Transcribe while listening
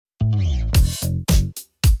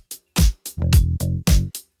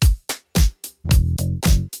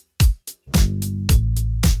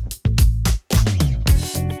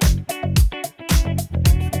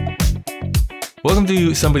Welcome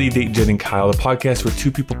to Somebody Date Jen and Kyle, the podcast where two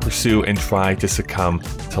people pursue and try to succumb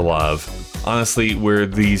to love. Honestly, we're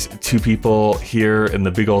these two people here in the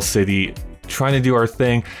big old city trying to do our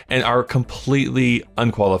thing and are completely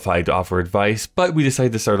unqualified to offer advice, but we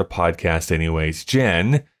decided to start a podcast anyways.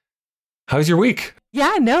 Jen, how's your week?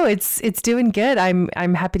 Yeah, no, it's doing good.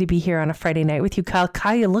 I'm happy to be here on a Friday night with you, Kyle.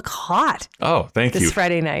 Kyle, you look hot. Oh, thank you. This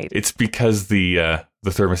Friday night. It's because the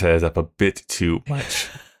thermostat is up a bit too much,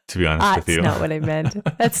 to be honest with you. That's not what I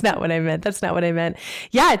meant. That's not what I meant.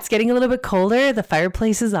 Yeah, it's getting a little bit colder. The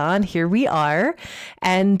fireplace is on. Here we are.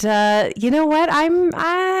 And you know what? I'm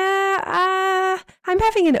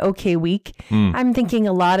having an okay week. I'm thinking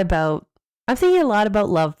a lot about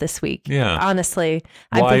love this week. Yeah. Honestly.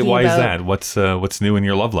 Why is that? What's new in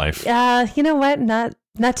your love life? You know what? Not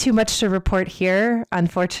too much to report here,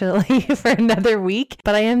 unfortunately, for another week.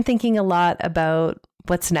 But I am thinking a lot about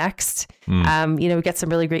what's next. We get some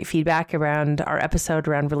really great feedback around our episode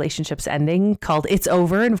around relationships ending called It's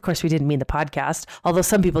Over. And of course, we didn't mean the podcast, although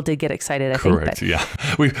some people did get excited, I think. Correct. Yeah.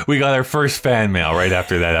 We got our first fan mail right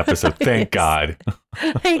after that episode. Thank God.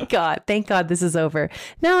 Thank God this is over.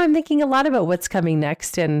 Now I'm thinking a lot about what's coming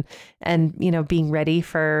next and being ready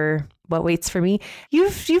for what waits for me.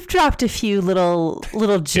 You've dropped a few little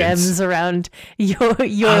gems around your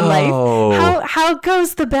life. How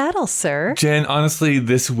goes the battle, sir? Jen, honestly,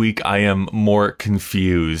 this week I am more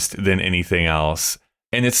confused than anything else.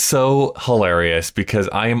 And it's so hilarious because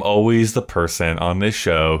I am always the person on this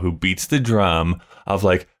show who beats the drum of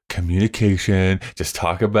like communication, just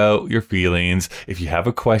talk about your feelings. If you have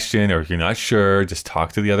a question or if you're not sure, just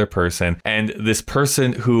talk to the other person. And this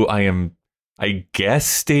person who I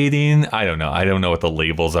guess dating, I don't know what the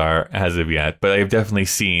labels are as of yet, but I've definitely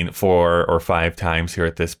seen 4 or 5 times here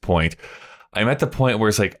at this point. I'm at the point where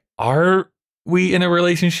it's like, are we in a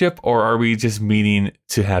relationship or are we just meeting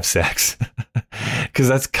to have sex? Because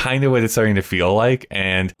that's kind of what it's starting to feel like.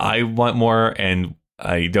 And I want more and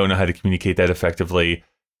I don't know how to communicate that effectively.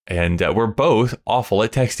 And we're both awful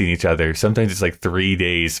at texting each other. Sometimes it's like 3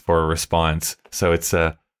 days for a response. So it's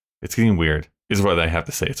getting weird. Is what I have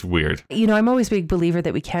to say. It's weird. I'm always a big believer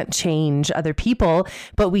that we can't change other people,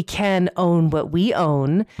 but we can own what we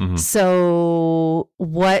own. Mm-hmm. So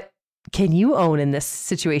what can you own in this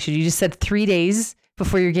situation? You just said 3 days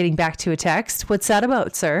before you're getting back to a text. What's that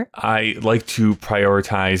about, sir? I like to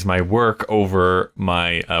prioritize my work over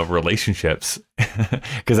my relationships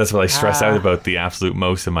because that's what I stress out about the absolute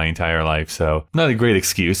most of my entire life. So not a great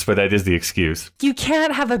excuse, but that is the excuse. You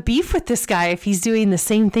can't have a beef with this guy if he's doing the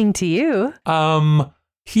same thing to you.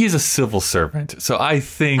 He is a civil servant, so I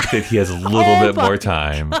think that he has a little bit more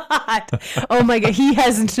time. God. Oh my God, he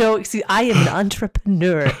has no excuse. I am an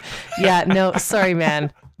entrepreneur. Yeah, no, sorry,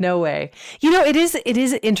 man. No way. It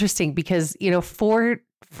is interesting because,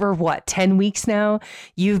 for what, 10 weeks now,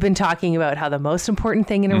 you've been talking about how the most important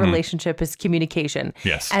thing in a relationship is communication.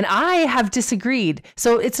 Yes. And I have disagreed.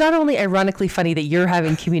 So it's not only ironically funny that you're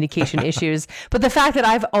having communication issues, but the fact that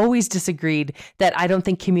I've always disagreed that I don't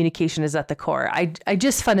think communication is at the core. I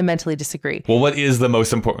just fundamentally disagree. Well, what is the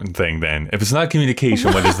most important thing then? If it's not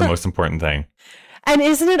communication, what is the most important thing? And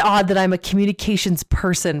isn't it odd that I'm a communications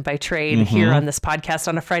person by trade here on this podcast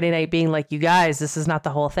on a Friday night being like, you guys, this is not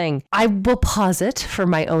the whole thing. I will posit for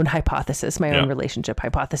my own hypothesis, my own relationship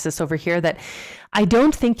hypothesis over here, that I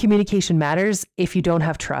don't think communication matters if you don't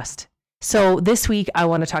have trust. So this week, I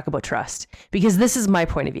want to talk about trust because this is my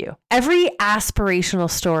point of view. Every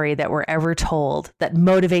aspirational story that we're ever told that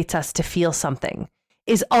motivates us to feel something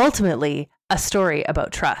is ultimately a story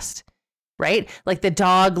about trust. Right? Like the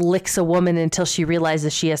dog licks a woman until she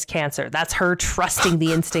realizes she has cancer. That's her trusting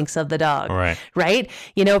the instincts of the dog. Right?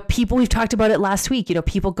 People, we've talked about it last week,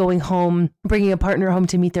 people going home, bringing a partner home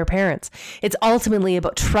to meet their parents. It's ultimately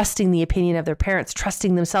about trusting the opinion of their parents,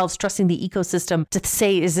 trusting themselves, trusting the ecosystem to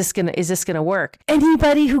say, is this going to work?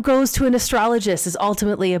 Anybody who goes to an astrologist is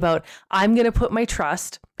ultimately about, I'm going to put my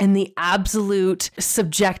trust in the absolute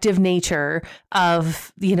subjective nature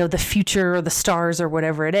of, the future or the stars or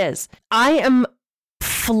whatever it is. I am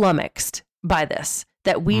flummoxed by this,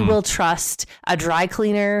 that we will trust a dry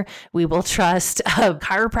cleaner. We will trust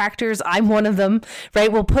chiropractors. I'm one of them,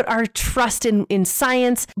 right? We'll put our trust in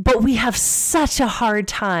science, but we have such a hard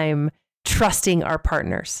time trusting our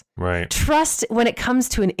partners. Right. Trust when it comes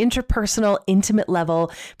to an interpersonal, intimate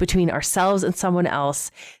level between ourselves and someone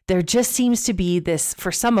else. There just seems to be this,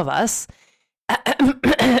 for some of us,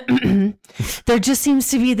 there just seems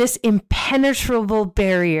to be this impenetrable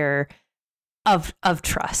barrier of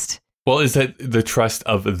trust. Well, is that the trust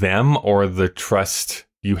of them or the trust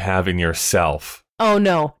you have in yourself? Oh,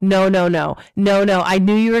 no. I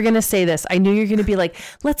knew you were going to say this. I knew you were going to be like,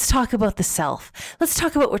 let's talk about the self. Let's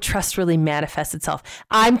talk about where trust really manifests itself.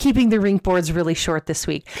 I'm keeping the rink boards really short this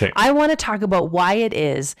week. Okay. I want to talk about why it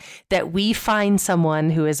is that we find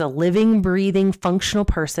someone who is a living, breathing, functional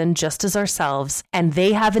person just as ourselves, and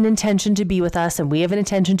they have an intention to be with us and we have an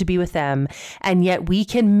intention to be with them, and yet we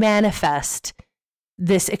can manifest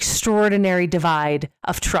this extraordinary divide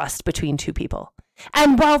of trust between two people.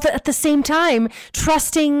 And while at the same time,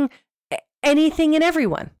 trusting anything and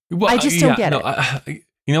everyone. Well, I just don't get it.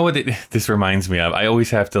 You know what this reminds me of? I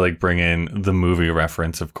always have to like bring in the movie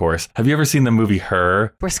reference, of course. Have you ever seen the movie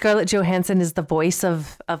Her? Where Scarlett Johansson is the voice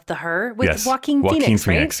of the Her with yes. Joaquin Phoenix,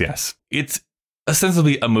 right? Yes. It's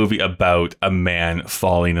ostensibly a movie about a man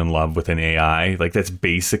falling in love with an AI. Like, that's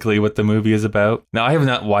basically what the movie is about. Now, I have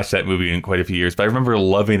not watched that movie in quite a few years, but I remember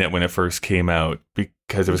loving it when it first came out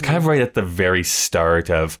because it was kind of right at the very start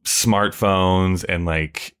of smartphones and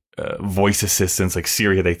like voice assistants. Like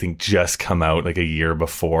Siri had, I think, just come out like a year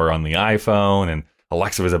before on the iPhone, and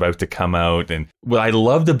Alexa was about to come out. And what I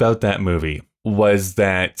loved about that movie was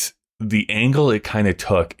that the angle it kind of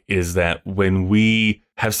took is that when we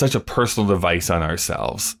have such a personal device on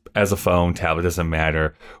ourselves, as a phone, tablet, doesn't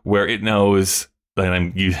matter, where it knows,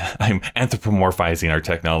 and I'm anthropomorphizing our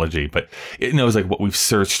technology, but it knows like what we've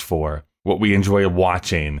searched for, what we enjoy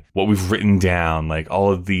watching, what we've written down, like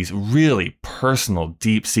all of these really personal,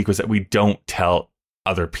 deep secrets that we don't tell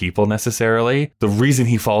other people necessarily. The reason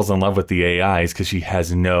he falls in love with the AI is because she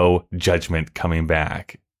has no judgment coming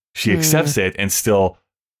back. She accepts it and still,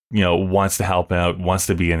 wants to help him out, wants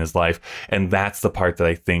to be in his life. And that's the part that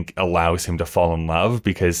I think allows him to fall in love,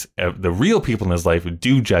 because the real people in his life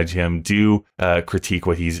do judge him, do critique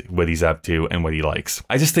what he's up to and what he likes.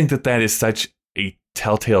 I just think that is such a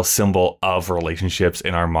telltale symbol of relationships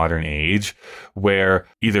in our modern age, where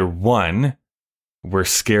either one, we're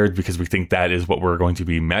scared because we think that is what we're going to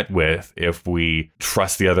be met with if we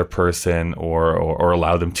trust the other person or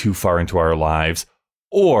allow them too far into our lives,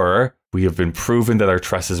 or we have been proven that our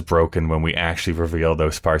trust is broken when we actually reveal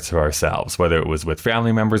those parts of ourselves, whether it was with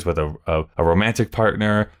family members, with a romantic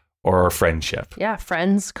partner, or a friendship. Yeah,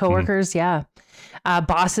 friends, coworkers, yeah.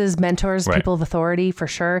 Bosses, mentors, right. People of authority, for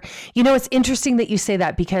sure. It's interesting that you say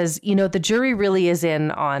that, because, the jury really is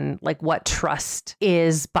in on like what trust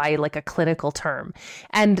is by like a clinical term.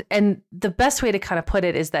 And the best way to kind of put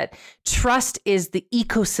it is that trust is the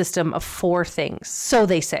ecosystem of four things. So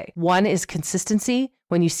they say. One is consistency.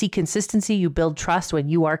 When you see consistency, you build trust. When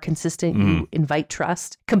you are consistent, you invite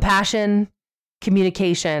trust. Compassion,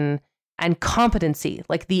 communication, and competency,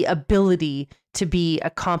 like the ability to be a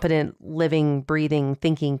competent, living, breathing,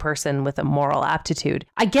 thinking person with a moral aptitude.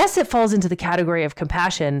 I guess it falls into the category of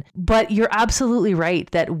compassion, but you're absolutely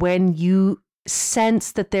right that when you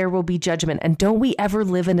sense that there will be judgment, and don't we ever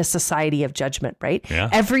live in a society of judgment, right? Yeah.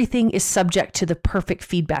 Everything is subject to the perfect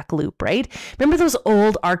feedback loop, right? Remember those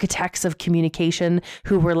old architects of communication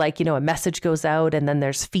who were like, a message goes out and then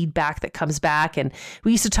there's feedback that comes back. And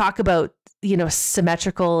we used to talk about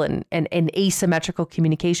symmetrical and asymmetrical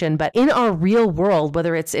communication. But in our real world,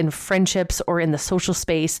 whether it's in friendships or in the social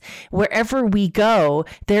space, wherever we go,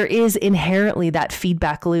 there is inherently that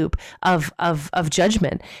feedback loop of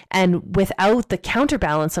judgment. And without the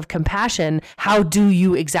counterbalance of compassion, how do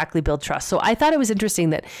you exactly build trust? So I thought it was interesting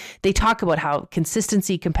that they talk about how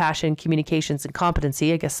consistency, compassion, communications, and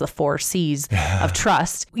competency, I guess the 4 C's of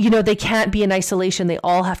trust, they can't be in isolation. They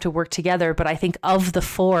all have to work together. But I think of the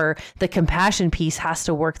 4, the compassion piece has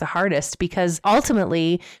to work the hardest, because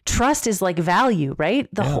ultimately trust is like value, right?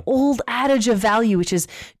 The old adage of value, which is,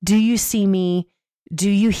 do you see me? Do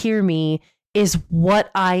you hear me? Is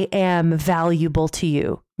what I am valuable to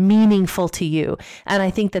you, meaningful to you? And I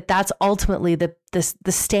think that that's ultimately the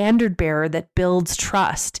standard bearer that builds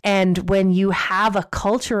trust. And when you have a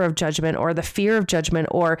culture of judgment or the fear of judgment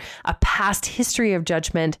or a past history of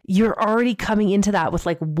judgment, you're already coming into that with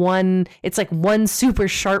it's like one super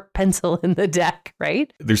sharp pencil in the deck,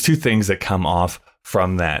 right? There's 2 things that come off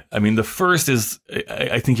from that. I mean, the first is,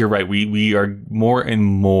 I think you're right. We are more and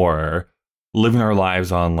more living our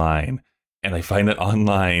lives online. And I find that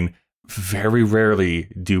online, very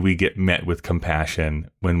rarely do we get met with compassion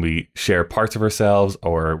when we share parts of ourselves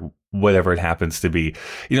or whatever it happens to be.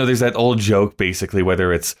 There's that old joke, basically,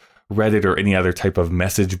 whether it's Reddit or any other type of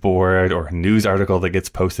message board or news article that gets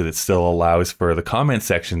posted, it still allows for the comment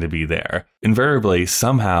section to be there. Invariably,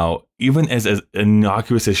 somehow, even as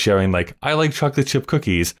innocuous as sharing, like, I like chocolate chip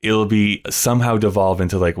cookies, it'll be somehow devolve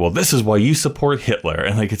into like, well, this is why you support Hitler.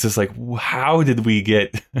 And like, it's just like, how did we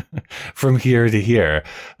get from here to here?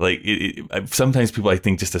 Like, sometimes people, I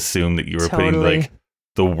think, just assume that you were putting like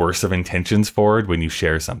the worst of intentions forward when you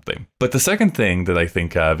share something. But the second thing that I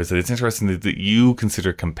think of is that it's interesting that you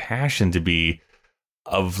consider compassion to be,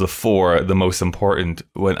 of the four, the most important,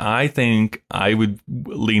 when I think I would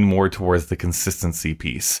lean more towards the consistency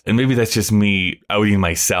piece. And maybe that's just me outing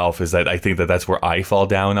myself, is that I think that that's where I fall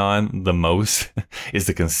down on the most is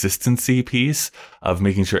the consistency piece of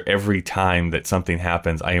making sure every time that something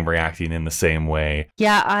happens, I am reacting in the same way.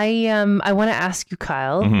 Yeah, I want to ask you,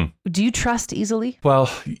 Kyle, do you trust easily? Well,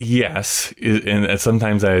 yes. And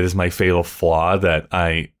sometimes that is my fatal flaw, that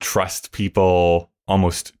I trust people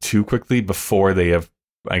almost too quickly before they have,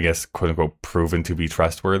 I guess, quote unquote, proven to be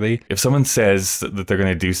trustworthy. If someone says that they're going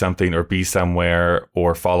to do something or be somewhere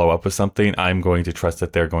or follow up with something, I'm going to trust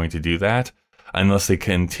that they're going to do that, unless they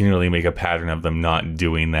continually make a pattern of them not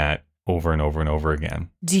doing that over and over and over again.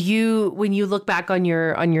 Do you, when you look back on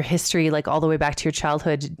your history, like all the way back to your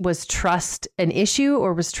childhood, was trust an issue,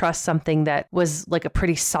 or was trust something that was like a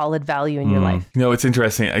pretty solid value in your life? You know, it's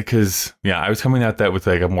interesting because, I was coming at that with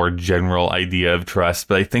like a more general idea of trust.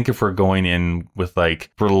 But I think if we're going in with like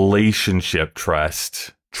relationship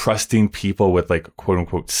trust, trusting people with like quote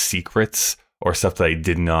unquote secrets or stuff that I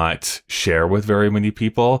did not share with very many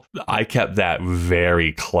people, I kept that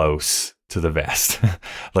very close to the vest.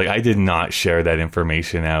 Like, I did not share that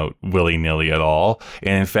information out willy-nilly at all.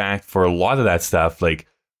 And in fact, for a lot of that stuff, like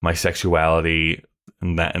my sexuality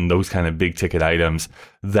and those kind of big ticket items,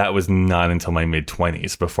 that was not until my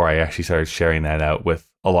mid-20s before I actually started sharing that out with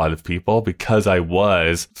a lot of people, because I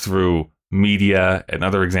was, through media and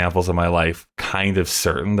other examples of my life, kind of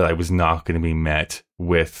certain that I was not going to be met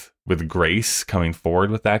with grace coming forward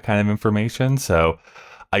with that kind of information. So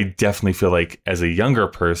I definitely feel like as a younger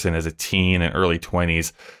person, as a teen and early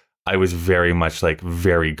 20s, I was very much like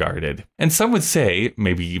very guarded. And some would say,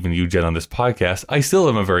 maybe even you, Jen, on this podcast, I still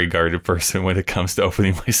am a very guarded person when it comes to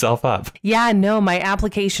opening myself up. Yeah, no, my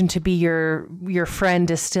application to be your friend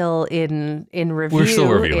is still in review. We're still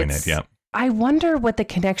reviewing it, yeah. I wonder what the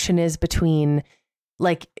connection is between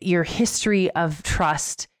like your history of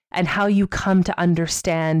trust and how you come to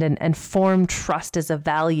understand and form trust as a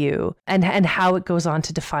value, and how it goes on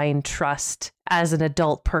to define trust as an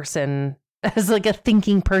adult person, as like a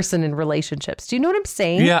thinking person in relationships. Do you know what I'm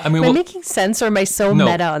saying? Yeah, I mean, am I making sense, or am I so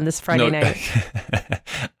meta on this Friday night?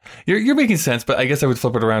 You're making sense, but I guess I would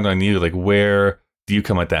flip it around on you. Like, where do you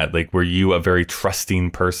come at that? Like, were you a very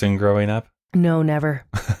trusting person growing up? No, never.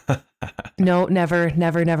 No,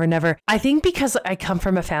 never. I think because I come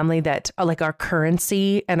from a family that like our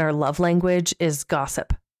currency and our love language is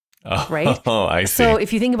gossip. Oh, right? Oh, I see. So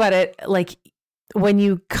if you think about it, like when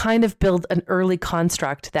you kind of build an early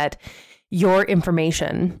construct that your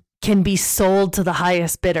information can be sold to the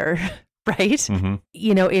highest bidder, right? Mm-hmm.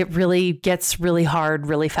 You know, it really gets really hard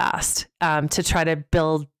really fast to try to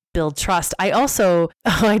build trust. I also,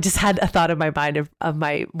 I just had a thought in my mind of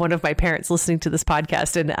one of my parents listening to this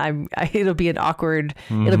podcast, and it'll be an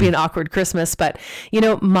awkward Christmas, but you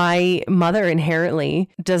know, my mother inherently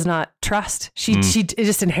does not trust. She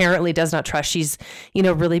just inherently does not trust. She's, you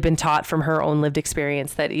know, really been taught from her own lived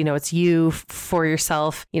experience that, you know, it's you for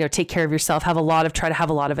yourself, you know, take care of yourself, try to have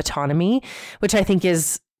a lot of autonomy, which I think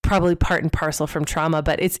is probably part and parcel from trauma.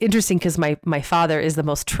 But it's interesting because my father is the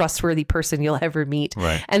most trustworthy person you'll ever meet.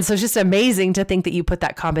 Right. And so it's just amazing to think that you put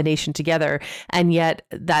that combination together, and yet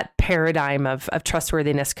that paradigm of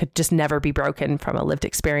trustworthiness could just never be broken from a lived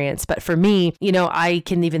experience. But for me, you know, I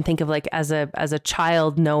can even think of like as a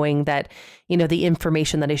child knowing that, you know, the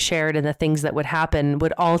information that I shared and the things that would happen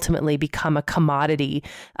would ultimately become a commodity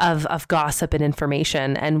of gossip and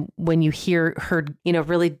information. And when you heard, you know,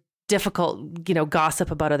 really difficult, you know,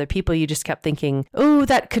 gossip about other people, you just kept thinking, oh,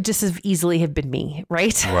 that could just as easily have been me,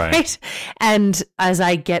 right? Right. And as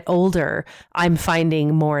I get older, I'm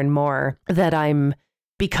finding more and more that I'm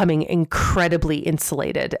becoming incredibly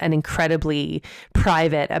insulated and incredibly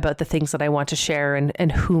private about the things that I want to share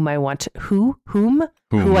and whom I want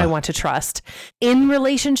to trust. In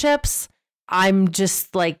relationships, I'm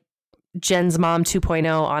just like Jen's mom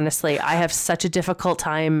 2.0, honestly. I have such a difficult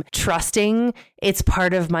time trusting. It's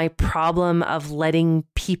part of my problem of letting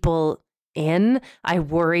people in. I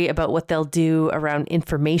worry about what they'll do around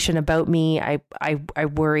information about me. I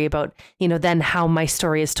worry about, you know, then how my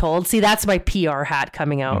story is told. See, that's my PR hat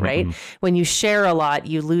coming out, right? When you share a lot,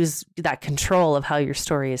 you lose that control of how your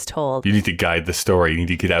story is told. You need to guide the story. You need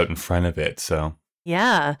to get out in front of it. So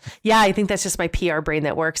Yeah. Yeah. I think that's just my PR brain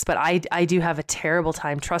that works, but I do have a terrible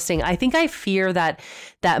time trusting. I think I fear that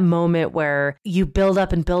moment where you build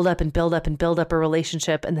up and build up and build up and build up a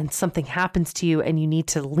relationship, and then something happens to you and you need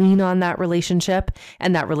to lean on that relationship,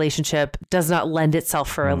 and that relationship does not lend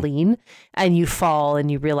itself for a lean, and you fall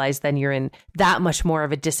and you realize then you're in that much more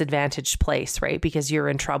of a disadvantaged place, right? Because you're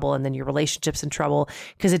in trouble, and then your relationship's in trouble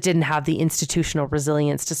because it didn't have the institutional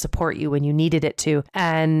resilience to support you when you needed it to.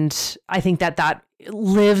 And I think that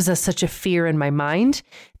lives as such a fear in my mind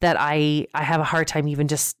that I have a hard time even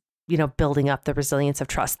just, building up the resilience of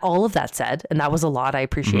trust. All of that said, and that was a lot, I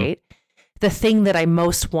appreciate. The thing that I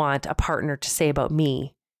most want a partner to say about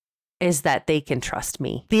me is that they can trust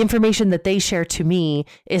me. The information that they share to me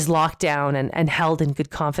is locked down and held in good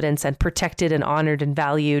confidence and protected and honored and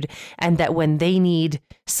valued. And that when they need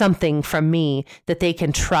something from me, that they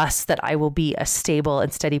can trust that I will be a stable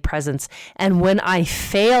and steady presence. And when I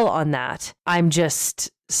fail on that, I'm just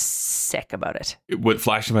sick about it. What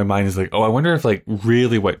flashed in my mind is like, I wonder if like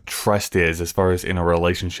really what trust is as far as in a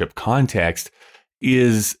relationship context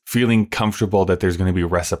is feeling comfortable that there's going to be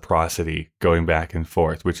reciprocity going back and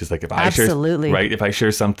forth, which is like if I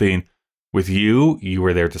share something with you, you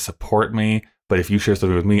are there to support me. But if you share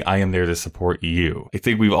something with me, I am there to support you. I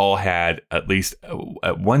think we've all had at least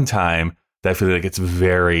at one time that feeling like it's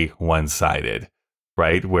very one-sided,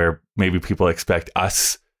 right? Where maybe people expect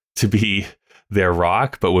us to be their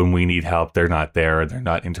rock, but when we need help, they're not there. They're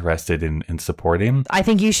not interested in supporting. I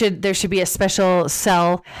think there should be a special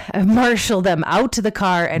cell, marshal them out to the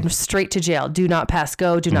car and straight to jail. Do not pass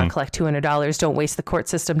go. Do not collect $200. Don't waste the court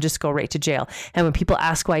system. Just go right to jail. And when people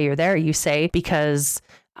ask why you're there, you say, because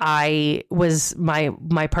my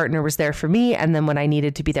partner was there for me. And then when I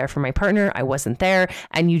needed to be there for my partner, I wasn't there.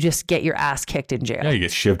 And you just get your ass kicked in jail. Yeah, you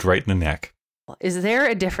get shivved right in the neck. Is there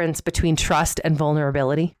a difference between trust and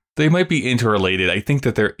vulnerability? They might be interrelated. I think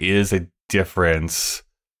that there is a difference.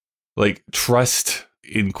 Like trust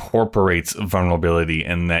incorporates vulnerability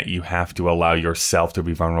in that you have to allow yourself to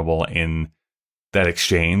be vulnerable in that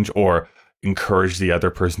exchange or encourage the other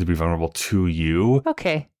person to be vulnerable to you.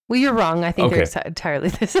 Okay. Well, you're wrong. I think they're entirely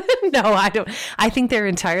this. No, I don't. I think they're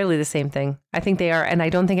entirely the same thing. I think they are. And I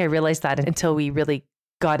don't think I realized that until we really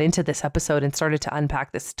got into this episode and started to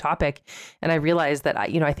unpack this topic. And I realized that,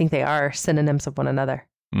 I think they are synonyms of one another.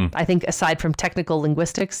 I think aside from technical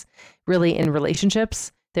linguistics, really in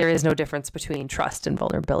relationships, there is no difference between trust and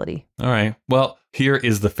vulnerability. All right. Well, here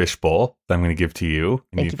is the fishbowl that I'm going to give to you.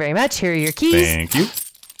 Thank you very much. Here are your keys. Thank you.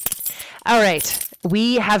 All right.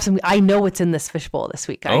 We have I know what's in this fishbowl this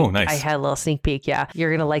week. Nice. I had a little sneak peek. Yeah.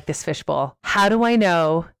 You're going to like this fishbowl. How do I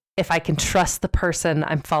know if I can trust the person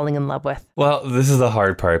I'm falling in love with? Well, this is the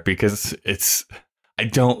hard part because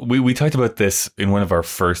we talked about this in one of our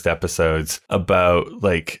first episodes about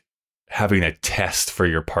like having a test for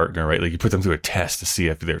your partner, right? Like you put them through a test to see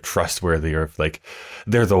if they're trustworthy or if like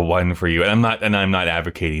they're the one for you. And I'm not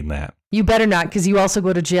advocating that. You better not, because you also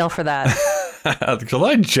go to jail for that. There's a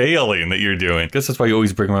lot of jailing that you're doing. I guess that's why you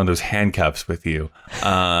always bring around those handcuffs with you.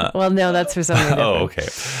 Well, no, that's for something different. Oh, okay.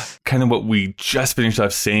 Kind of what we just finished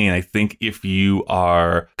off saying. I think if you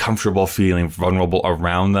are comfortable feeling vulnerable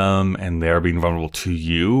around them and they're being vulnerable to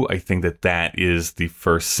you, I think that is the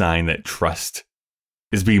first sign that trust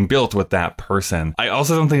is being built with that person. I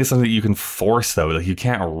also don't think it's something that you can force, though. Like you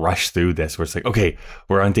can't rush through this where it's like, okay,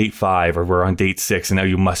 we're on date 5 or we're on date 6 and now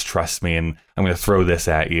you must trust me and I'm going to throw this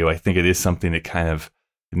at you. I think it is something that kind of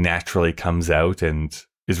naturally comes out and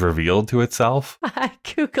is revealed to itself. I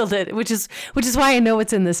Googled it, which is why I know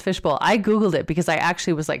it's in this fishbowl. I Googled it because I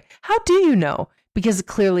actually was like, how do you know? Because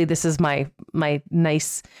clearly this is my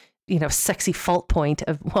nice, sexy fault point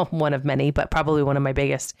of, well, one of many, but probably one of my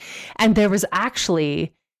biggest. And there was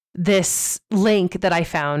actually this link that I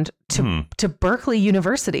found to Berkeley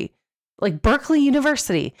University, like Berkeley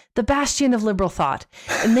University, the bastion of liberal thought.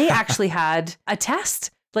 And they actually had a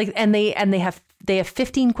test, and they have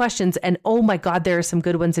 15 questions, and oh my God, there are some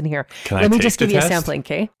good ones in here. Let me just give you a sampling.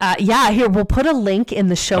 Okay. Here, we'll put a link in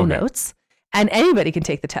the show notes. And anybody can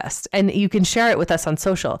take the test, and you can share it with us on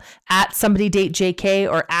social at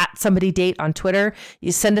somebodydatejk or at somebodydate on Twitter.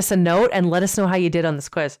 You send us a note and let us know how you did on this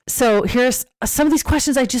quiz. So here's some of these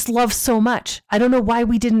questions I just love so much. I don't know why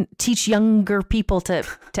we didn't teach younger people to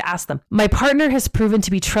ask them. My partner has proven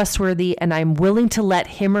to be trustworthy, and I'm willing to let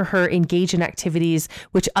him or her engage in activities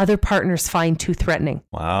which other partners find too threatening.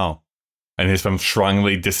 Wow. And it's from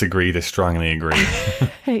strongly disagree to strongly agree.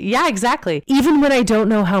 Yeah, exactly. Even when I don't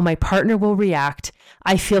know how my partner will react,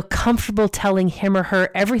 I feel comfortable telling him or her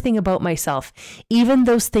everything about myself, even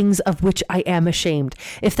those things of which I am ashamed.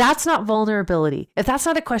 If that's not vulnerability, if that's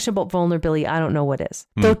not a question about vulnerability, I don't know what is.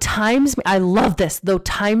 Though times, I love this, though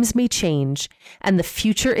times may change and the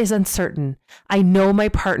future is uncertain, I know my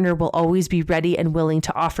partner will always be ready and willing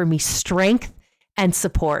to offer me strength and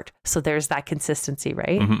support. So there's that consistency,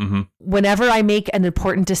 right? Whenever I make an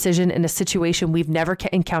important decision in a situation we've never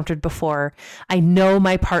encountered before, I know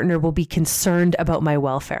my partner will be concerned about my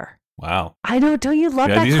welfare. Wow. I know. Don't you love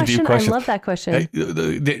that question? I love that question.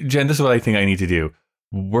 Jen, this is what I think I need to do.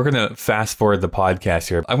 We're going to fast forward the podcast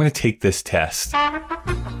here. I'm going to take this test.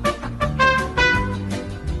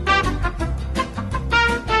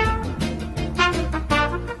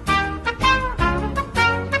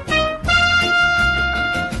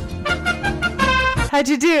 How'd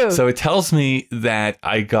you do? So it tells me that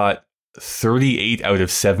I got 38 out of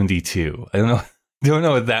 72. I don't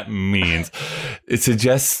know what that means. It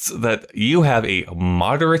suggests that you have a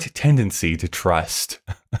moderate tendency to trust.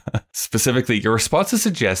 Specifically, your responses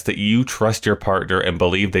suggest that you trust your partner and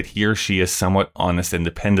believe that he or she is somewhat honest and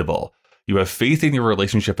dependable. You have faith in your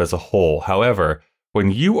relationship as a whole. However,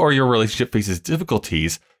 when you or your relationship faces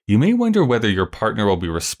difficulties, you may wonder whether your partner will be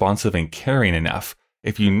responsive and caring enough.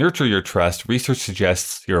 If you nurture your trust, research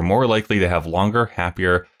suggests you're more likely to have longer,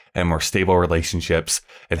 happier, and more stable relationships.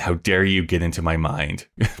 And how dare you get into my mind?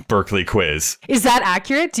 Berkeley quiz. Is that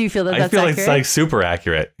accurate? Do you feel that that's accurate? I feel it's like super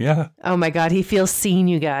accurate. Yeah. Oh my God. He feels seen,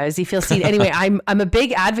 you guys. He feels seen. Anyway, I'm a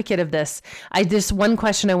big advocate of this. There's one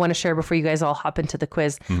question I want to share before you guys all hop into the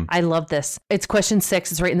quiz. I love this. It's question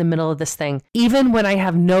 6. It's right in the middle of this thing. Even when I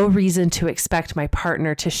have no reason to expect my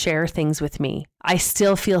partner to share things with me, I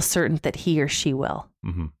still feel certain that he or she will.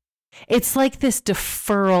 It's like this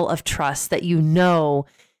deferral of trust that you know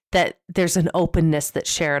that there's an openness that's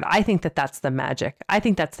shared. I think that that's the magic. I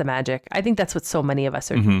think that's what so many of us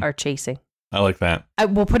are chasing. I like that.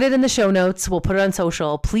 We'll put it in the show notes. We'll put it on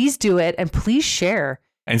social. Please do it. And please share.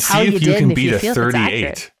 And see if you can beat a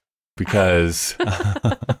 38. Because.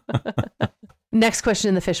 Next question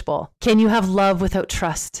in the fishbowl. Can you have love without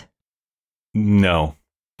trust? No.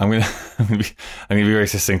 I'm gonna be very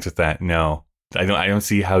succinct with that. No. I don't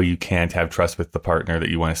see how you can't have trust with the partner that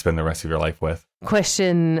you want to spend the rest of your life with.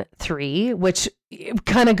 Question 3, which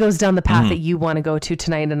kind of goes down the path that you want to go to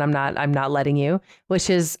tonight, and I'm not letting you, which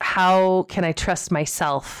is how can I trust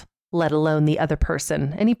myself, let alone the other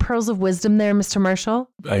person? Any pearls of wisdom there, Mr. Marshall?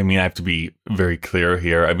 I mean, I have to be very clear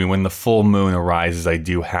here. I mean, when the full moon arises, I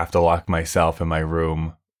do have to lock myself in my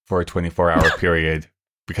room for a 24-hour period.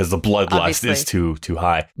 Because the bloodlust is too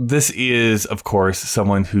high. This is, of course,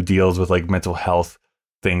 someone who deals with like mental health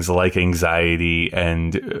things like anxiety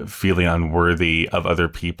and feeling unworthy of other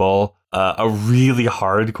people. A really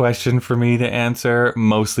hard question for me to answer,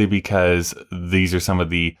 mostly because these are some of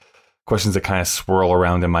the questions that kind of swirl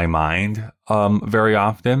around in my mind very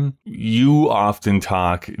often. You often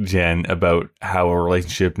talk, Jen, about how a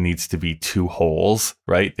relationship needs to be 2 wholes,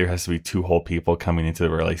 right? There has to be 2 whole people coming into the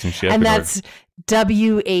relationship. And that's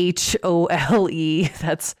WHOLE.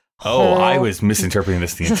 That's whole. Oh, I was misinterpreting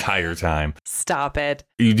this the entire time. Stop it.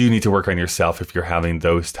 You do need to work on yourself if you're having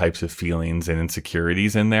those types of feelings and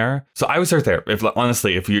insecurities in there. So I would start there.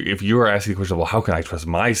 Honestly, if you are asking the question, well, how can I trust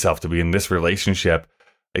myself to be in this relationship?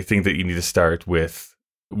 I think that you need to start with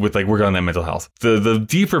like working on that mental health. The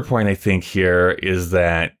deeper point I think here is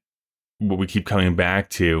that what we keep coming back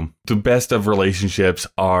to, the best of relationships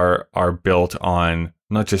are built on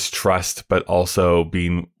not just trust, but also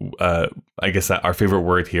being, I guess that our favorite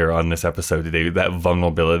word here on this episode today, that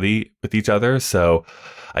vulnerability with each other. So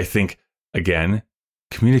I think, again,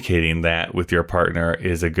 communicating that with your partner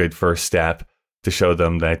is a good first step to show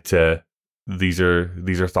them that these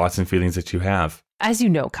are thoughts and feelings that you have. As you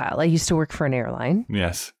know, Kyle, I used to work for an airline.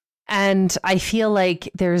 Yes. And I feel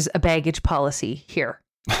like there's a baggage policy here.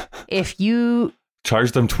 If you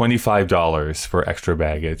charge them $25 for extra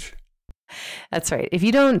baggage. That's right. If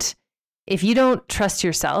you don't trust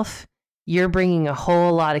yourself, you're bringing a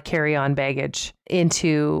whole lot of carry-on baggage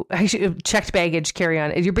into checked baggage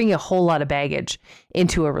carry-on. You're bringing a whole lot of baggage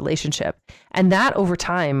into a relationship, and that over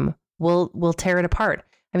time will tear it apart.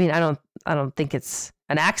 I mean, I don't think it's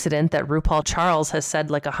an accident that RuPaul Charles has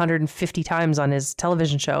said like 150 times on his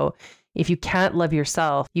television show, if you can't love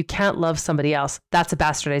yourself, you can't love somebody else. That's a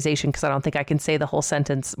bastardization because I don't think I can say the whole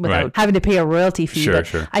sentence without having to pay a royalty fee.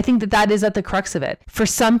 Sure. I think that is at the crux of it. For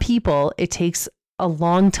some people, it takes a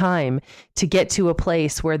long time to get to a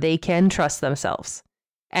place where they can trust themselves.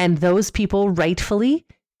 And those people rightfully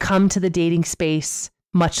come to the dating space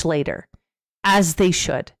much later, as they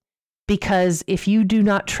should. Because if you do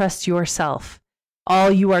not trust yourself,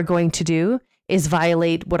 all you are going to do is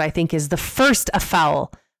violate what I think is the first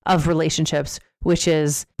afoul of relationships, which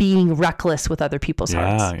is being reckless with other people's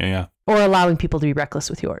hearts. Yeah. Or allowing people to be reckless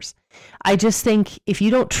with yours. I just think if you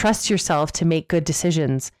don't trust yourself to make good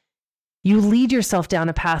decisions, you lead yourself down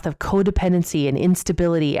a path of codependency and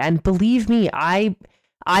instability. And believe me,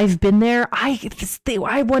 I've been there. I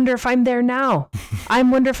wonder if I'm there now.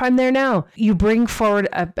 You bring forward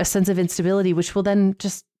a sense of instability, which will then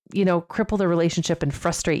just, cripple the relationship and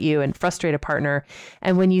frustrate you and frustrate a partner.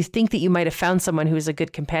 And when you think that you might have found someone who is a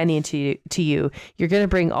good companion to you, you're going to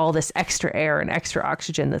bring all this extra air and extra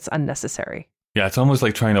oxygen that's unnecessary. Yeah, it's almost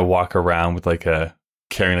like trying to walk around with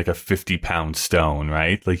carrying a 50-pound stone,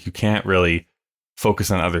 right? Like you can't really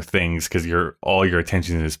focus on other things because all your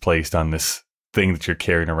attention is placed on this thing that you're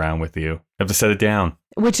carrying around with you. You have to set it down.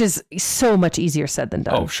 Which is so much easier said than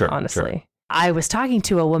done. Oh, sure. Honestly. Sure. I was talking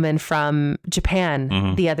to a woman from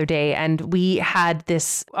Japan the other day, and we had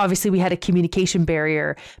obviously we had a communication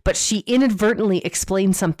barrier, but she inadvertently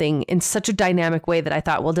explained something in such a dynamic way that I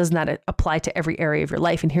thought, well, doesn't that apply to every area of your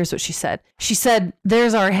life? And here's what she said. She said,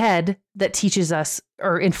 there's our head that teaches us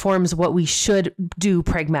or informs what we should do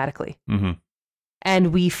pragmatically. Mm-hmm.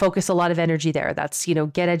 And we focus a lot of energy there. That's,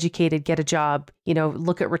 get educated, get a job,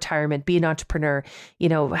 look at retirement, be an entrepreneur,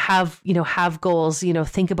 have goals,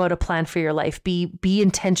 think about a plan for your life, be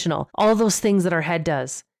intentional, all those things that our head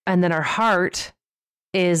does. And then our heart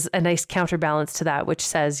is a nice counterbalance to that, which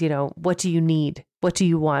says, what do you need? What do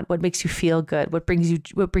you want? What makes you feel good? What brings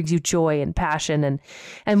you joy and passion?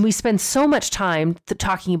 And we spend so much time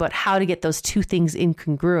talking about how to get those two things in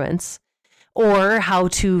congruence, or how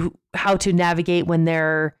to navigate when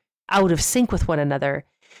they're out of sync with one another,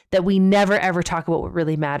 that we never ever talk about what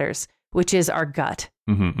really matters, which is our gut.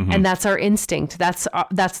 Mm-hmm, mm-hmm. And that's our instinct. That's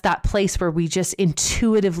that place where we just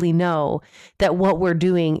intuitively know that what we're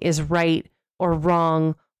doing is right or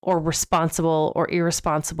wrong or responsible or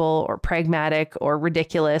irresponsible or pragmatic or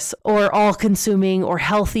ridiculous or all-consuming or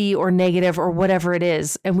healthy or negative or whatever it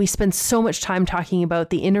is. And we spend so much time talking about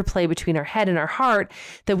the interplay between our head and our heart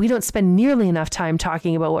that we don't spend nearly enough time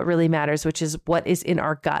talking about what really matters, which is what is in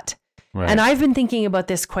our gut. Right. And I've been thinking about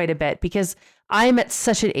this quite a bit because I'm at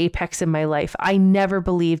such an apex in my life. I never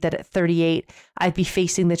believed that at 38, I'd be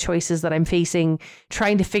facing the choices that I'm facing,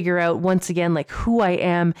 trying to figure out once again, like who I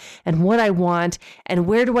am and what I want and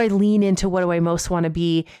where do I lean into what do I most want to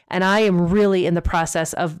be. And I am really in the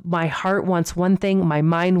process of my heart wants one thing, my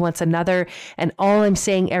mind wants another. And all I'm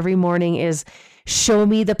saying every morning is show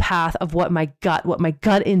me the path of what my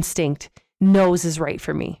gut instinct knows is right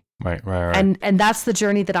for me. Right. And that's the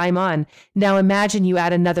journey that I'm on. Now imagine you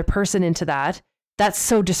add another person into that. That's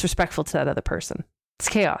so disrespectful to that other person. It's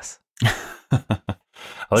chaos.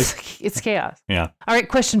 It's chaos. Yeah. All right.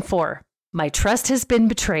 Question 4. My trust has been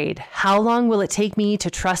betrayed. How long will it take me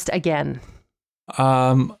to trust again?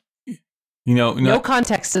 No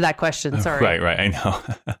context to that question. Sorry. Right. I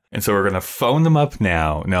know. And so we're going to phone them up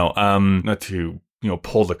now. No, not to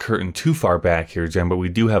pull the curtain too far back here, Jen, but we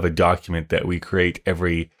do have a document that we create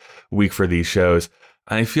every week for these shows.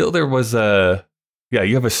 I feel there was you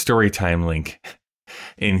have a story time link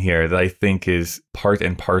in here that I think is part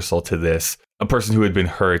and parcel to this. A person who had been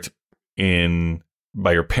hurt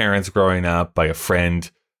by her parents growing up, by a friend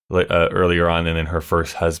earlier on, and then her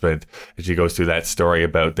first husband. And she goes through that story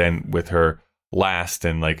about then with her last,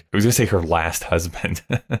 and I was gonna say her last husband.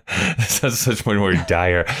 That's such one more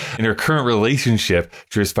dire. In her current relationship,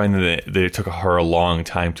 she was finding that it took her a long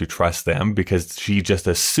time to trust them because she just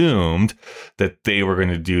assumed that they were going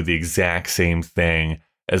to do the exact same thing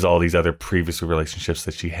as all these other previous relationships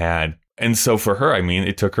that she had. And so for her,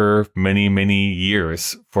 it took her many, many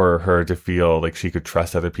years for her to feel like she could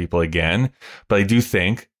trust other people again. But I do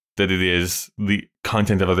think that it is the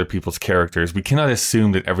content of other people's characters. We cannot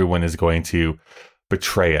assume that everyone is going to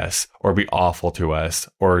betray us or be awful to us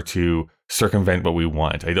or to circumvent what we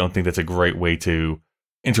want. I don't think that's a great way to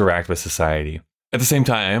interact with society. At the same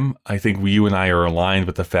time, I think you and I are aligned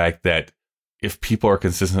with the fact that if people are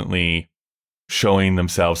consistently showing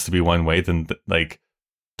themselves to be one way, then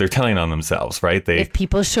they're telling on themselves, right? If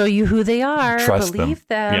people show you who they are, believe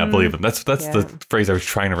them. Yeah, believe them. That's the phrase I was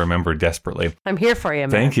trying to remember desperately. I'm here for you,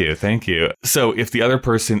 man. Thank you. So if the other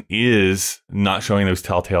person is not showing those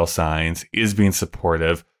telltale signs, is being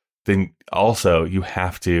supportive, then also you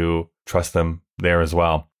have to trust them there as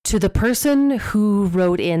well. To the person who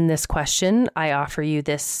wrote in this question, I offer you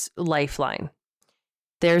this lifeline.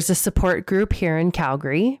 There's a support group here in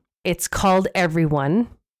Calgary. It's called Everyone.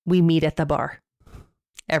 We meet at the bar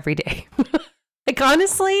every day. Like,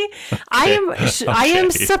 honestly, I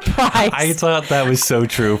am surprised. I thought that was so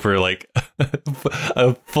true for like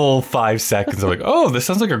a full 5 seconds. I'm like, oh, this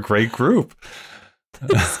sounds like a great group.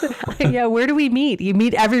 Yeah, where do we meet? You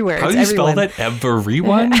meet everywhere. How do you spell that?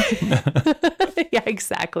 Everyone? Yeah,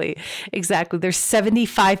 exactly. There's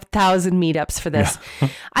 75,000 meetups for this. Yeah.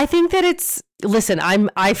 I think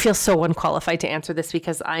that I feel so unqualified to answer this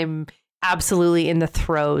because I'm absolutely in the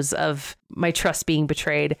throes of my trust being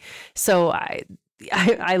betrayed. So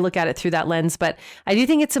I look at it through that lens, but I do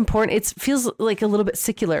think it's important. It feels like a little bit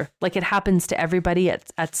secular, like it happens to everybody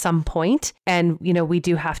at some point. And, we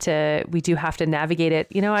do have to navigate it.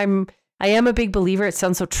 I am a big believer. It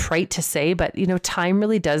sounds so trite to say, but time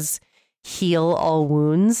really does heal all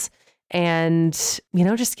wounds, and,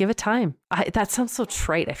 just give it time. That sounds so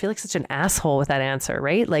trite. I feel like such an asshole with that answer,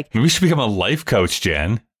 right? Like, we should become a life coach,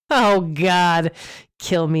 Jen. Oh God,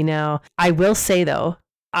 kill me now. I will say though,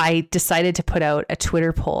 I decided to put out a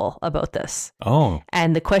Twitter poll about this. Oh.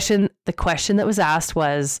 And the question that was asked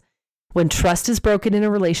was, when trust is broken in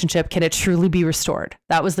a relationship, can it truly be restored?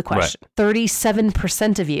 That was the question. Right.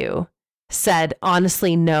 37% of you said,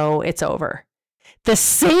 honestly, no, it's over. The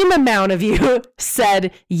same amount of you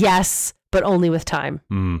said yes, but only with time.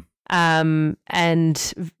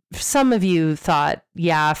 And some of you thought,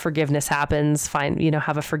 yeah, forgiveness happens. Fine,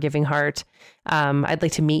 have a forgiving heart. I'd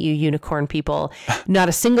like to meet you, unicorn people. Not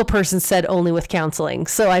a single person said only with counseling.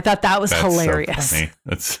 So I thought that was hilarious.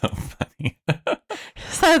 That's so funny.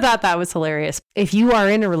 So I thought that was hilarious. If you are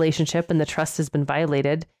in a relationship and the trust has been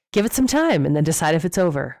violated, give it some time and then decide if it's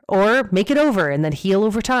over, or make it over and then heal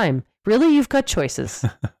over time. Really, you've got choices.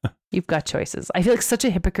 You've got choices. I feel like such a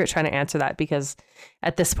hypocrite trying to answer that because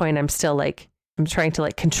at this point I'm still like, I'm trying to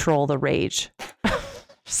control the rage.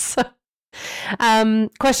 So,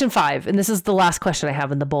 question 5, and this is the last question I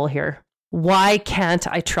have in the bowl here. Why can't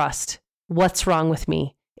I trust? What's wrong with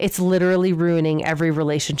me? It's literally ruining every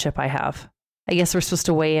relationship I have. I guess we're supposed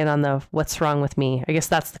to weigh in on the what's wrong with me. I guess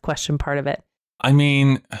that's the question part of it. I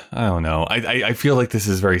mean, I don't know. I feel like this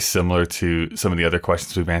is very similar to some of the other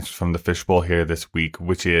questions we've answered from the fishbowl here this week,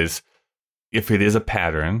 which is if it is a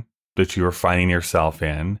pattern that you are finding yourself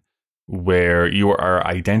in, where you are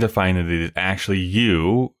identifying that it is actually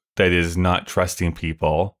you that is not trusting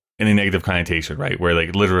people in a negative connotation, right? Where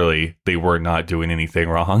literally they were not doing anything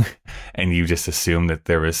wrong and you just assume that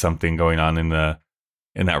there is something going on in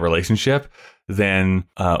that relationship, then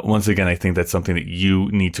once again, I think that's something that you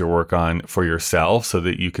need to work on for yourself so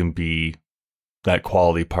that you can be that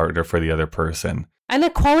quality partner for the other person. And a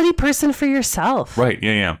quality person for yourself. Right.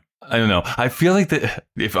 Yeah. I don't know. I feel like that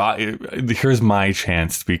here's my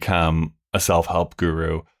chance to become a self-help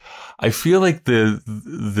guru. I feel like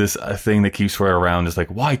this thing that keeps running around is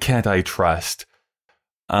why can't I trust?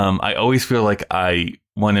 I always feel like I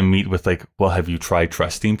want to meet with well, have you tried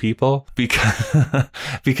trusting people?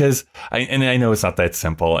 Because I know it's not that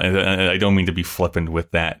simple, and I don't mean to be flippant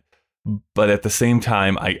with that, but at the same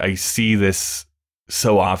time, I see this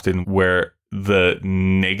so often where the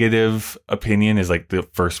negative opinion is the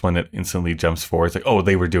first one that instantly jumps forward. It's oh,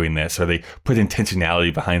 they were doing this, or they put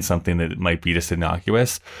intentionality behind something that might be just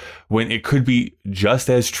innocuous, when it could be just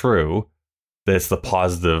as true that it's the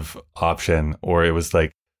positive option, or it was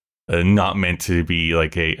not meant to be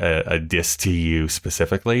a diss to you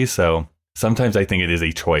specifically. So sometimes I think it is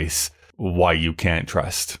a choice why you can't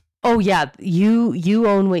trust. Oh yeah, you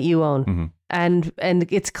own what you own. Mm-hmm. And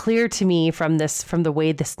it's clear to me from the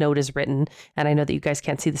way this note is written, and I know that you guys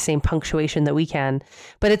can't see the same punctuation that we can,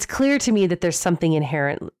 but it's clear to me that there's something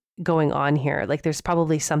inherent going on here. There's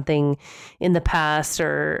probably something in the past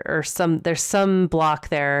or there's some block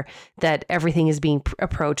there that everything is being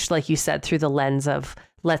approached, like you said, through the lens of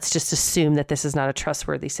let's just assume that this is not a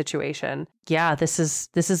trustworthy situation. Yeah, this is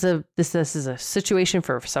a situation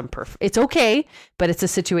for some it's okay, but it's a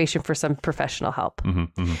situation for some professional help.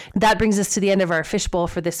 Mm-hmm, mm-hmm. That brings us to the end of our fishbowl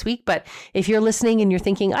for this week. But if you're listening and you're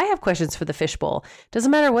thinking, I have questions for the fishbowl,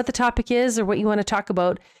 doesn't matter what the topic is or what you want to talk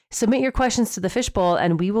about, submit your questions to the fishbowl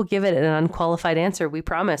and we will give it an unqualified answer. We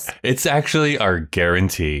promise. It's actually our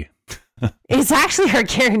guarantee. It's actually our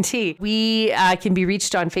guarantee. We can be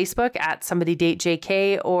reached on Facebook at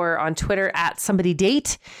SomebodyDateJK or on Twitter at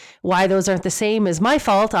SomebodyDate. Why those aren't the same is my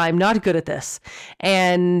fault. I'm not good at this.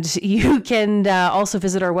 And you can also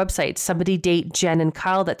visit our website, Somebody Date Jen and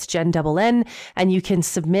Kyle. That's Jen double N. And you can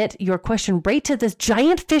submit your question right to this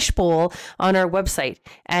giant fishbowl on our website.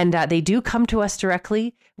 And they do come to us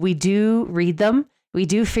directly. We do read them. We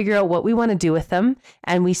do figure out what we want to do with them,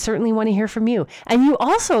 and we certainly want to hear from you. And you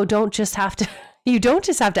also don't just have to, You don't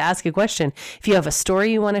just have to ask a question. If you have a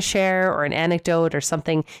story you want to share or an anecdote or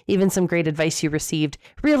something, even some great advice you received,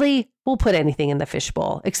 really, we'll put anything in the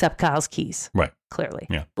fishbowl except Kyle's keys. Right. Clearly.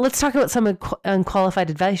 Yeah. Let's talk about some unqualified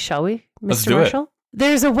advice, shall we, Let's Mr. do Marshall? it.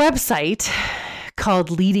 There's a website called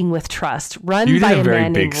Leading with Trust, run You by did a a very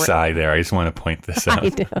man big named sigh there. I just want to point this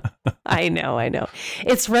out. I know.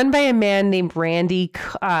 It's run by a man named Randy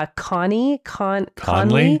Conley.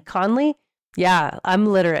 Yeah, I'm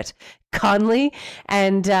literate. Conley.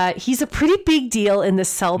 And he's a pretty big deal in the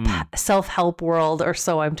self-help world, or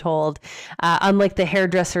so I'm told. Unlike the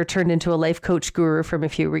hairdresser turned into a life coach guru from a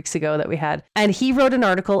few weeks ago that we had. And he wrote an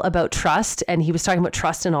article about trust, and he was talking about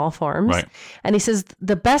trust in all forms. Right. And he says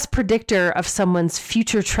the best predictor of someone's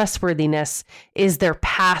future trustworthiness is their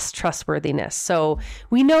past trustworthiness. So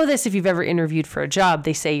we know this if you've ever interviewed for a job.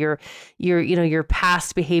 They say your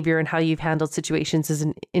past behavior and how you've handled situations is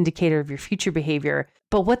an indicator of your future behavior.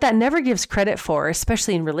 But what that never gives credit for,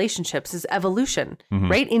 especially in relationships, is evolution,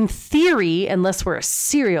 right? In theory, unless we're a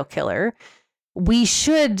serial killer, we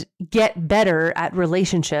should get better at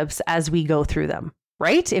relationships as we go through them,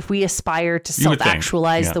 right? If we aspire to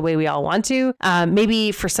self-actualize the way we all want to.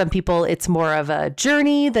 Maybe for some people, it's more of a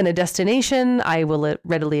journey than a destination, I will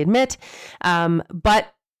readily admit.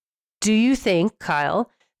 But do you think,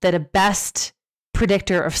 Kyle, that a best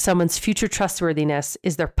predictor of someone's future trustworthiness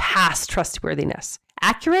is their past trustworthiness?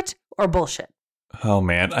 Accurate or bullshit? Oh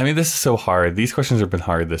man. I mean, this is so hard. These questions have been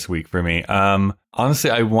hard this week for me. Honestly,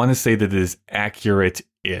 I want to say that it is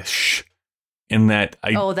accurate-ish in that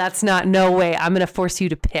that's no way. I'm going to force you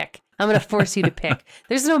to pick.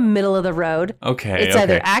 There's no middle of the road. Okay. It's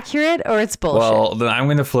either accurate or it's bullshit. Well, then I'm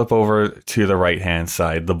going to flip over to the right-hand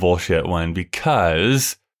side, the bullshit one,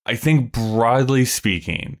 because I think broadly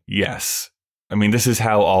speaking, yes. I mean, this is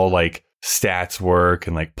how all stats work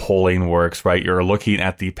and polling works, right? You're looking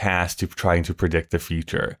at the past to trying to predict the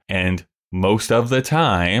future. And most of the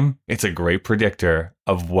time, it's a great predictor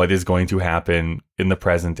of what is going to happen in the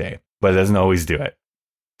present day, but it doesn't always do it.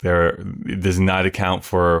 It does not account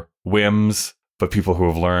for whims, but people who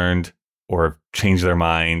have learned or changed their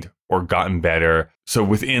mind or gotten better. So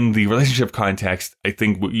within the relationship context, I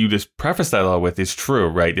think what you just prefaced that all with is true,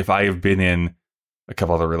 right? If I have been in a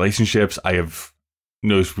couple other relationships, I have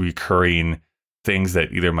those recurring things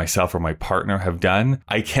that either myself or my partner have done,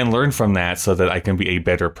 I can learn from that so that I can be a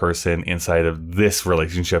better person inside of this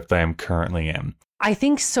relationship that I'm currently in. I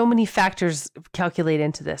think so many factors calculate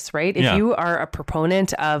into this, right? If you are a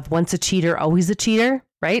proponent of once a cheater, always a cheater,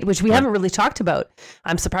 right? Which we haven't really talked about.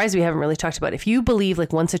 I'm surprised we haven't really talked about. If you believe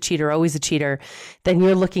once a cheater, always a cheater, then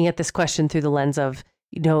you're looking at this question through the lens of,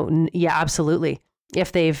 yeah, absolutely.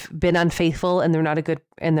 If they've been unfaithful and they're not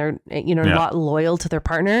not loyal to their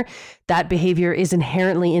partner, that behavior is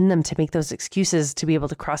inherently in them to make those excuses to be able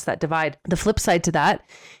to cross that divide. The flip side to that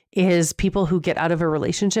is people who get out of a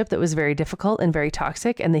relationship that was very difficult and very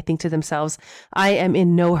toxic, and they think to themselves, I am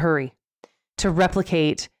in no hurry to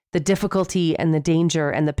replicate the difficulty and the danger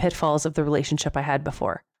and the pitfalls of the relationship I had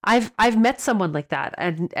before. I've met someone like that,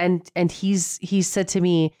 and he's said to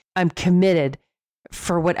me, I'm committed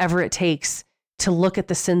for whatever it takes to look at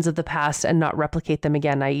the sins of the past and not replicate them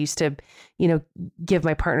again. I used to, give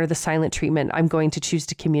my partner the silent treatment. I'm going to choose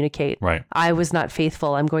to communicate. Right. I was not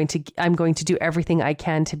faithful. I'm going to do everything I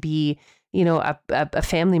can to be, a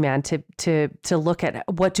family man, to look at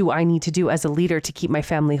what do I need to do as a leader to keep my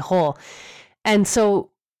family whole. And so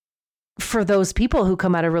for those people who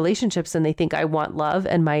come out of relationships and they think I want love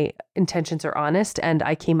and my intentions are honest and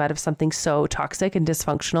I came out of something so toxic and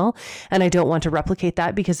dysfunctional and I don't want to replicate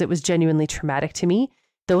that because it was genuinely traumatic to me,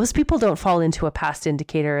 those people don't fall into a past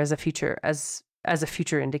indicator as a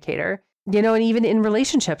future indicator. And even in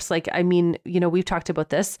relationships, we've talked about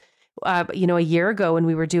this. A year ago when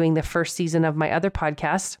we were doing the first season of my other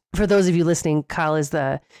podcast. For those of you listening, Kyle is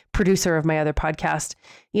the producer of my other podcast.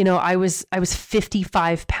 I was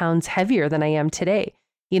 55 pounds heavier than I am today.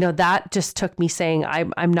 That just took me saying,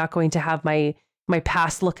 I'm not going to have my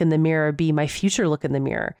past look in the mirror be my future look in the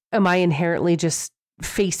mirror. Am I inherently just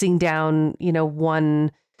facing down,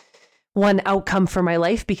 one outcome for my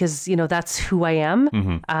life because, that's who I am.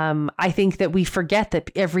 Mm-hmm. I think that we forget that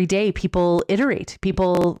every day people iterate,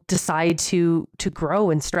 people decide to grow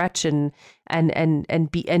and stretch and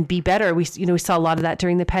be better. We saw a lot of that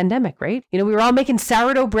during the pandemic, right? We were all making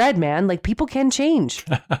sourdough bread, man. People can change.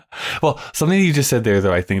 Well, something you just said there,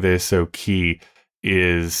 though, I think that is so key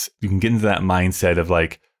is you can get into that mindset of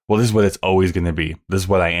well, this is what it's always going to be. This is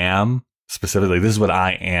what I am. Specifically, this is what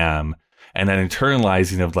I am. And then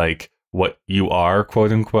internalizing of what you are,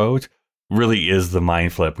 quote unquote, really is the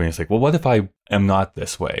mind flip when it's well, what if I am not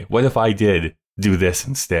this way? What if I did do this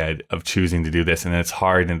instead of choosing to do this. And it's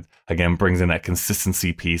hard, and again, brings in that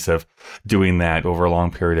consistency piece of doing that over a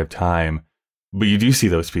long period of time. But you do see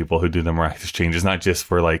those people who do the miraculous changes, not just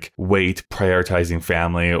for like weight, prioritizing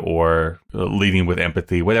family, or leading with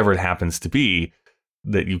empathy, whatever it happens to be,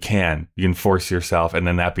 that you can force yourself, and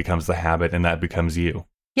then that becomes the habit, and that becomes you.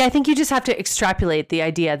 Yeah, I think you just have to extrapolate the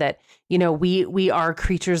idea that, you know, we are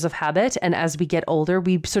creatures of habit. And as we get older,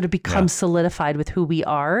 we sort of become solidified with who we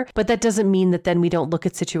are. But that doesn't mean that then we don't look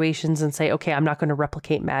at situations and say, okay, I'm not going to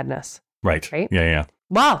replicate madness. Right. Yeah.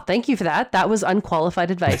 Wow. Thank you for that. That was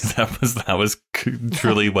unqualified advice. that was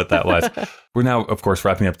truly what that was. We're now, of course,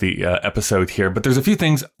 wrapping up the episode here, but there's a few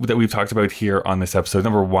things that we've talked about here on this episode.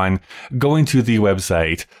 Number one, going to the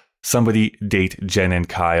website, Somebody Date Jen and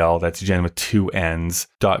Kyle. That's Jen with 2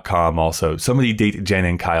 N's.com also. Somebody Date Jen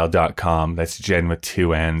and Kyle.com. That's Jen with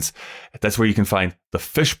 2 N's. That's where you can find the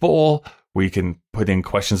fishbowl, where you can put in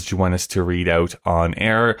questions that you want us to read out on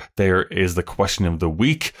air. There is the question of the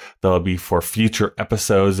week. That'll be for future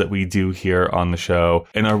episodes that we do here on the show.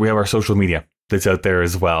 And we have our social media that's out there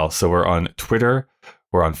as well. So we're on Twitter,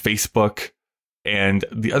 we're on Facebook. And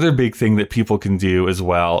the other big thing that people can do as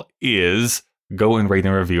well is go and rate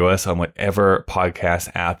and review us on whatever podcast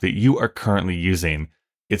app that you are currently using.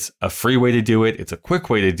 It's a free way to do it. It's a quick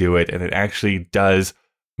way to do it. And it actually does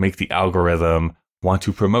make the algorithm want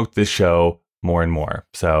to promote this show more and more.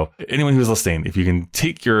 So anyone who's listening, if you can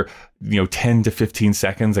take your 10 to 15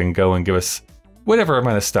 seconds and go and give us whatever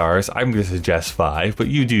amount of stars, I'm going to suggest 5, but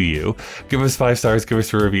you do you. Give us 5 stars, give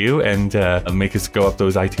us a review, and make us go up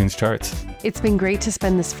those iTunes charts. It's been great to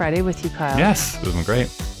spend this Friday with you, Kyle. Yes, it's been great.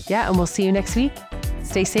 Yeah, and we'll see you next week.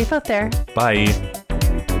 Stay safe out there. Bye.